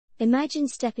Imagine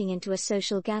stepping into a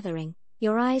social gathering,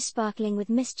 your eyes sparkling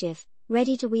with mischief,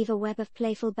 ready to weave a web of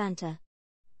playful banter.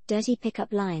 Dirty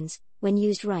pickup lines, when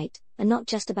used right, are not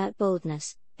just about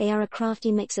boldness, they are a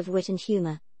crafty mix of wit and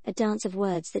humor, a dance of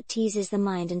words that teases the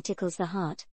mind and tickles the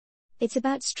heart. It's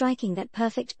about striking that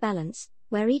perfect balance,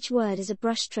 where each word is a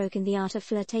brushstroke in the art of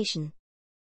flirtation.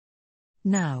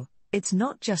 Now, it's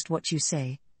not just what you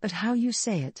say, but how you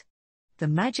say it. The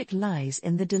magic lies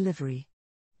in the delivery.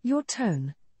 Your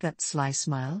tone, that sly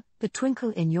smile, the twinkle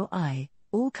in your eye,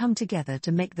 all come together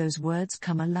to make those words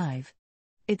come alive.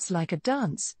 It's like a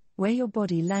dance, where your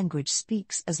body language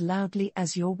speaks as loudly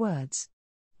as your words.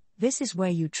 This is where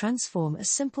you transform a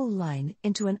simple line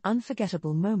into an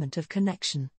unforgettable moment of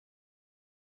connection.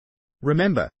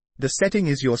 Remember, the setting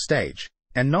is your stage,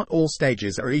 and not all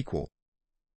stages are equal.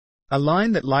 A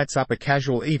line that lights up a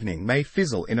casual evening may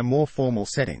fizzle in a more formal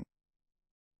setting.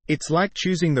 It's like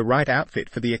choosing the right outfit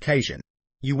for the occasion.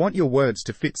 You want your words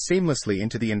to fit seamlessly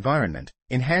into the environment,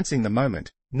 enhancing the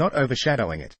moment, not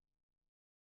overshadowing it.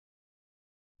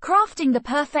 Crafting the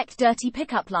perfect dirty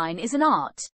pickup line is an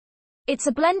art. It's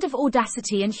a blend of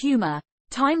audacity and humor,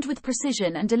 timed with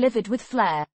precision and delivered with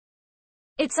flair.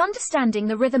 It's understanding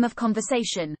the rhythm of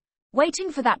conversation,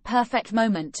 waiting for that perfect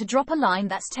moment to drop a line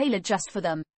that's tailored just for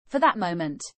them, for that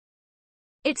moment.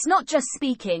 It's not just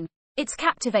speaking, it's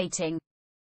captivating.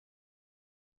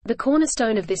 The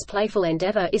cornerstone of this playful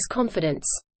endeavor is confidence.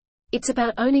 It's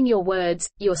about owning your words,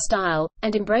 your style,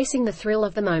 and embracing the thrill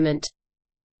of the moment.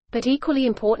 But equally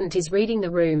important is reading the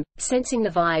room, sensing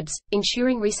the vibes,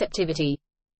 ensuring receptivity.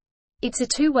 It's a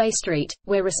two-way street,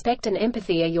 where respect and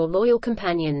empathy are your loyal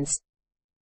companions.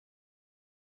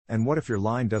 And what if your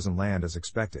line doesn't land as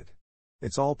expected?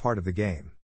 It's all part of the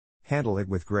game. Handle it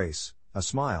with grace, a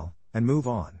smile, and move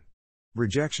on.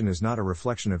 Rejection is not a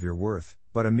reflection of your worth,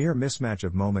 but a mere mismatch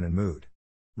of moment and mood.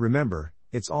 Remember,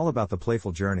 it's all about the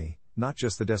playful journey, not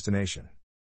just the destination.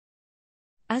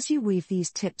 As you weave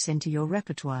these tips into your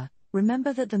repertoire,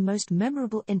 remember that the most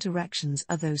memorable interactions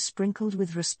are those sprinkled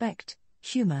with respect,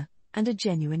 humor, and a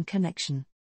genuine connection.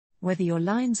 Whether your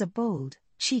lines are bold,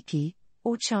 cheeky,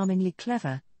 or charmingly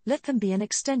clever, let them be an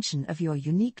extension of your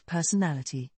unique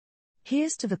personality.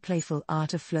 Here's to the playful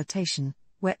art of flirtation,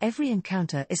 where every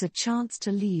encounter is a chance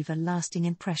to leave a lasting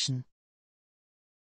impression.